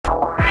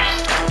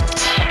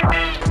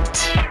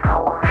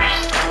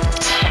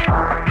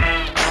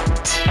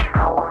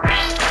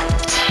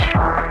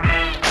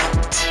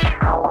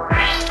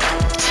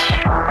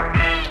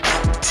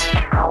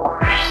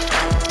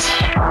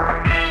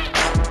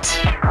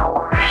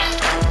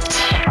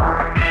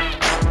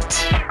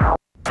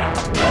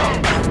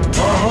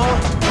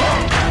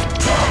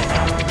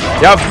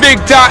You're big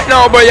talk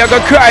now, but you're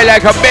gonna cry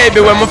like a baby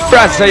when I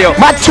frazzle you.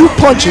 My 2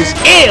 punches,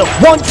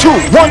 1, 2,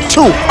 1,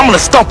 2. I'm gonna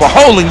stomp a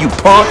hole in you,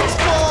 punk.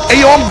 Hey,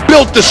 yo, I'm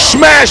built to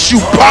smash you,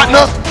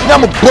 partner. And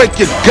I'm gonna break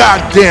your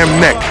goddamn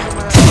neck.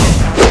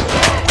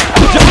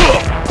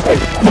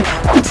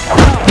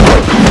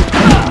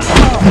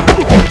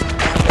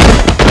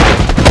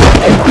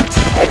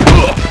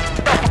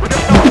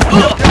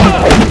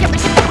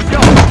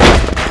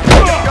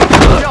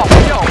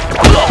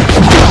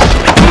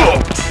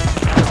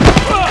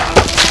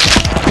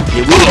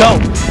 Here we go.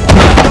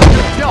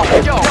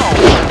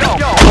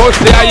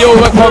 Mostly are you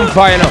will come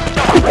final.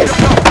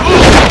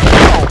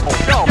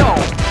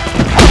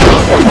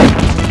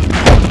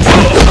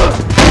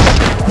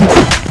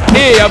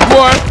 Hey,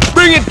 boy,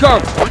 bring it,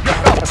 come.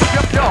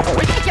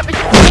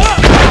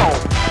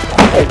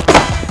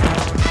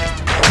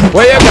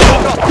 Where you go?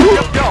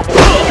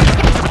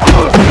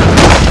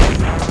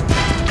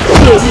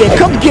 Yeah,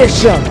 come get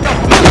some.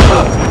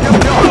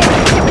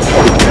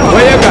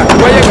 Where you got?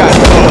 Where you got?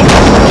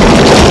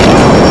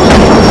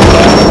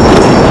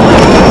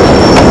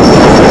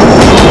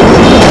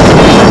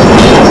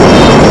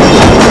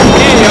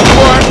 Hey,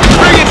 boy,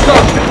 bring it,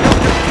 come.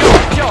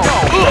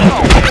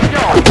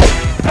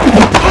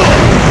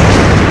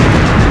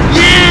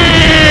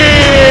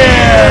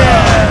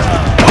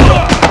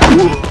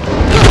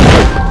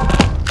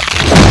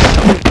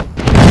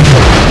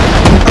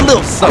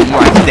 Something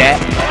like that.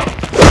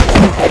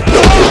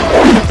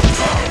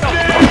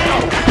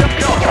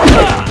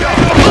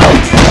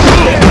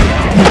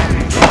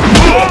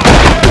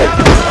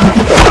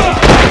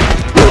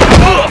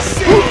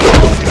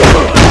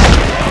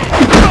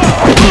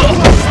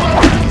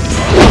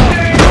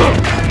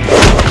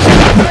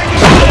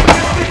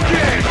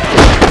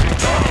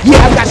 Yeah,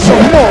 I got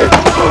some more.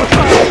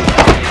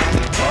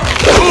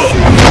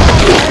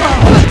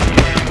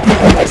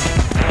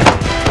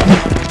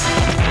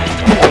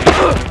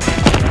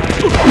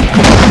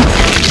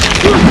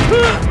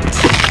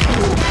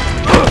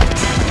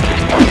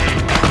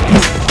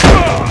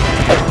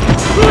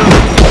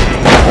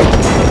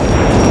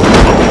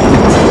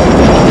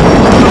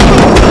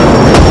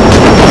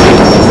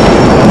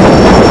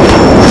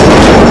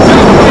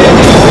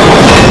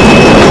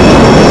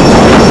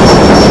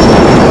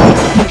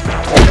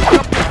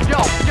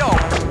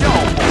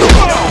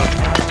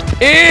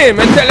 Hey,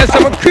 man, tell us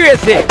something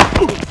crazy.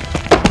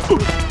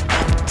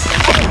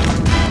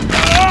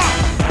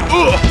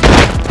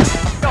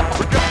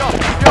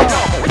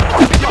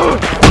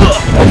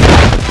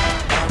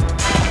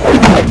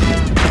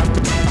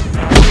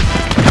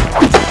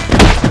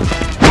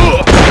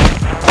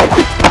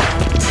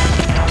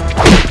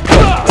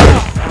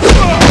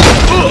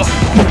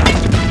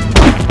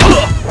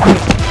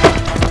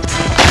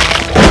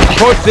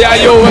 Pussy, are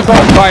you will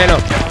come final.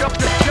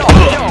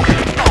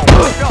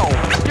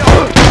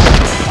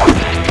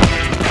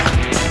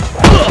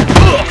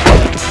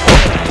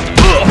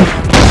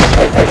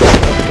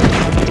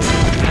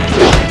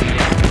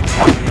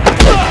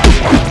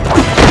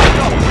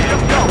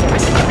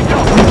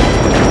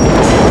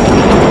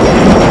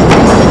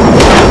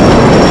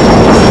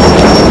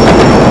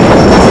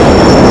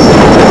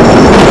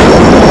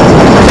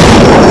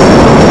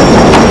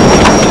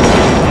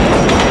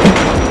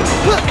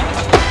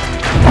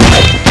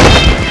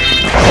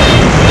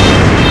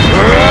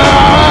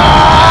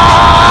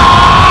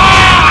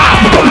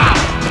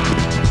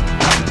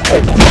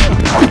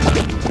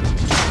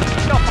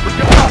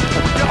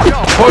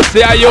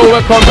 Pussy, are you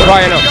will come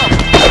final.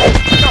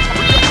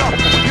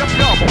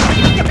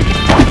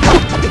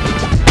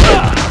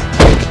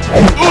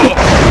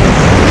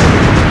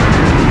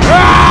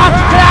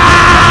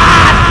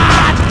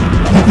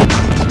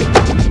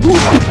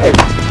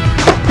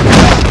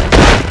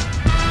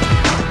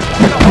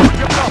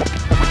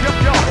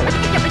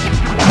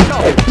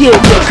 Yeah,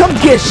 come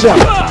get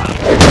some.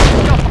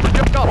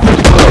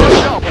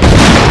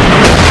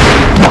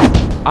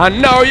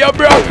 And now you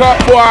broke up,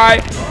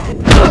 boy.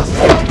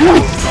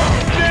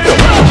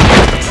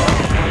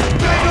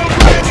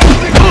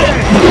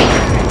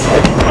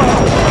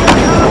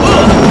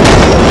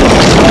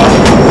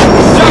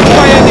 Just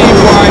by your knee,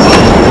 boy.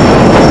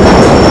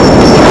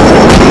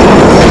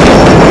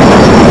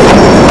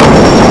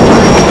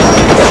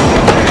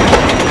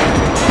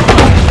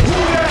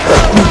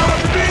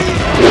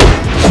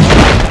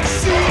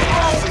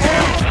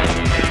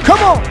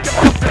 Come on.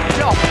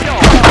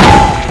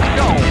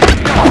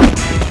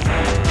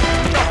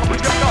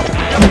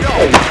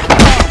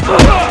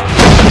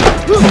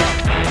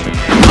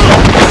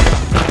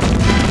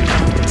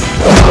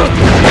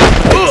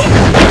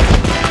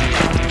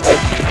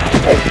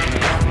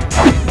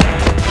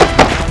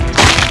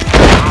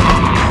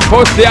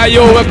 Pussy, are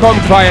you will come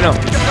final.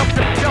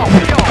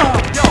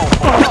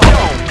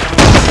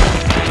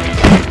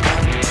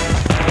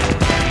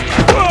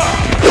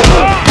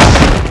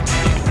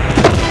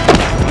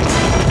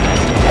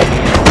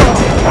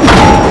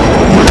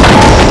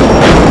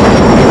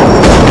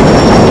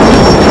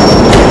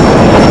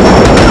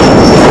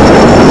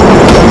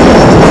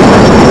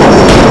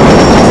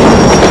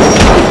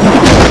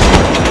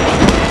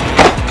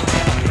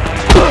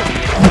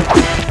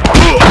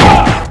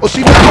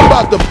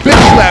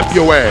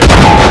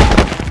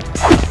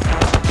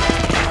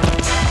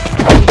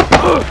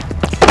 Hey,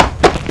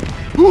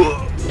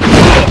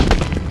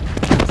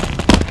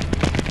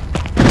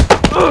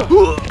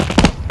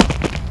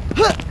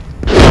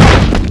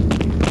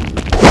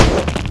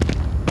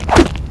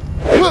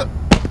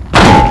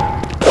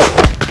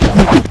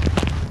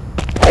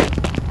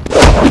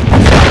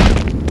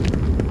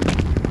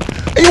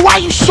 why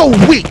you so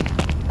weak?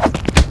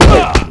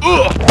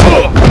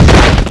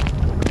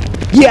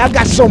 Yeah, I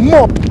got some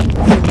more.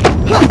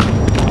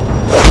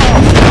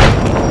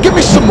 Give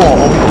me some more,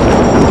 homie.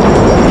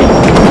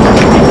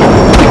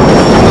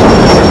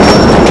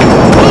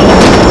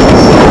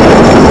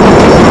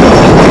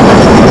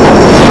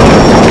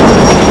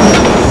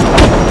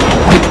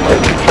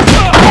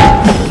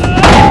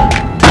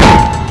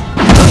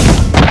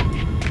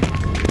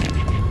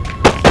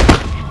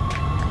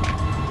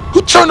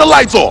 Who turned the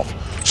lights off?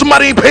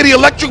 Somebody ain't pay the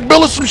electric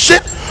bill or some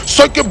shit?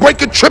 Circuit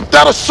breaker tripped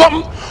out or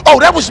something? Oh,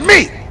 that was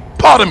me.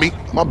 Pardon me.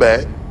 My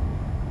bad.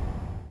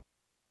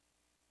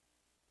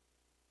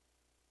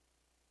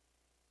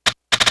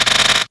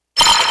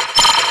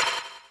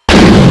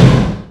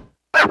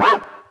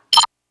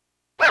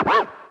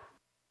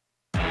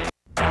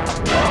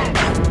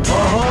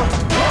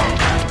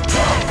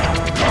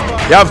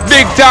 You have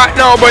big talk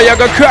now, but you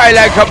gonna cry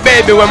like a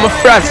baby when my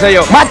frazzle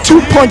you. My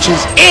 2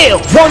 punches, ill.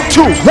 1,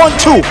 2, 1,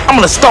 2. I'm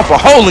gonna stomp a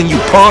hole in you,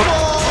 punk.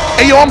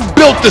 Hey, yo, I'm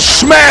built to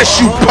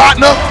smash you,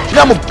 partner.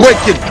 Now I'm gonna break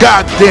your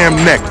goddamn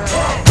neck.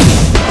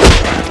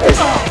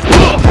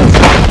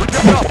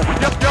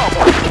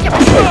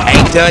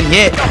 Ain't done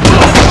yet.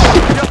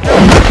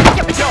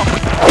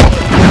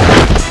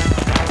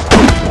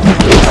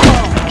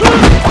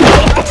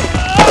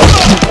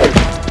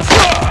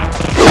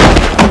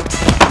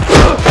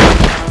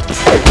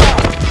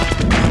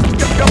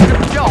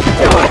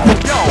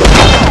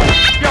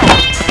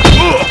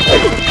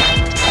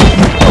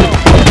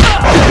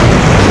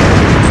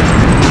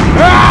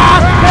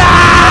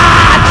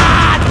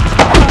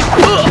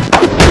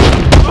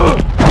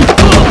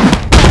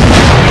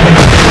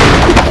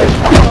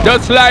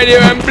 Just lie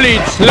there and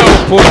bleed slow,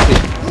 pussy.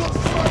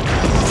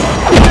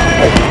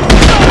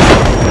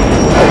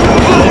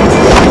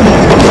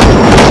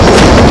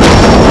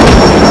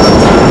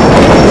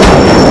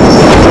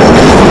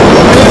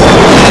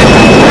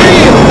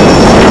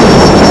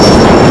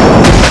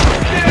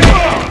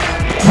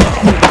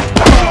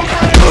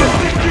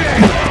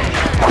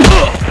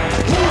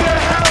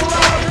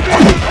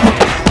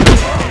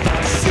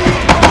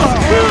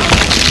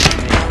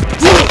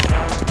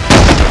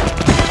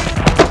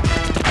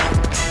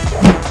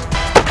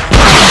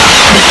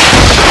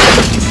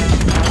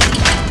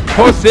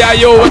 Pussy, are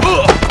you?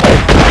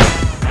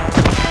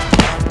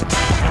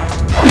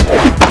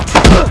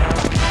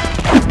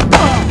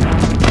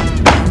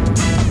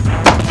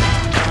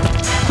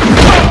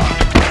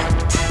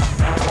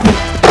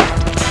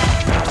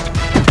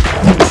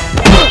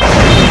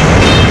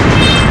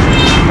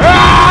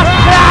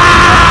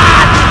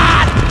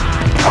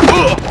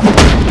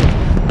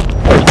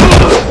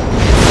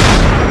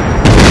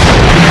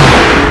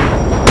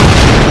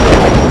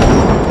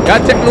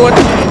 Gotta take note.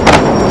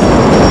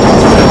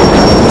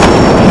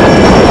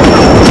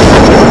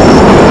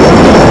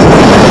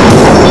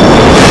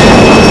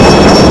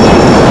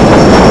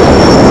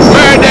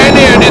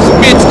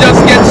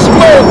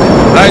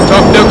 Light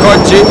up the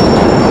country.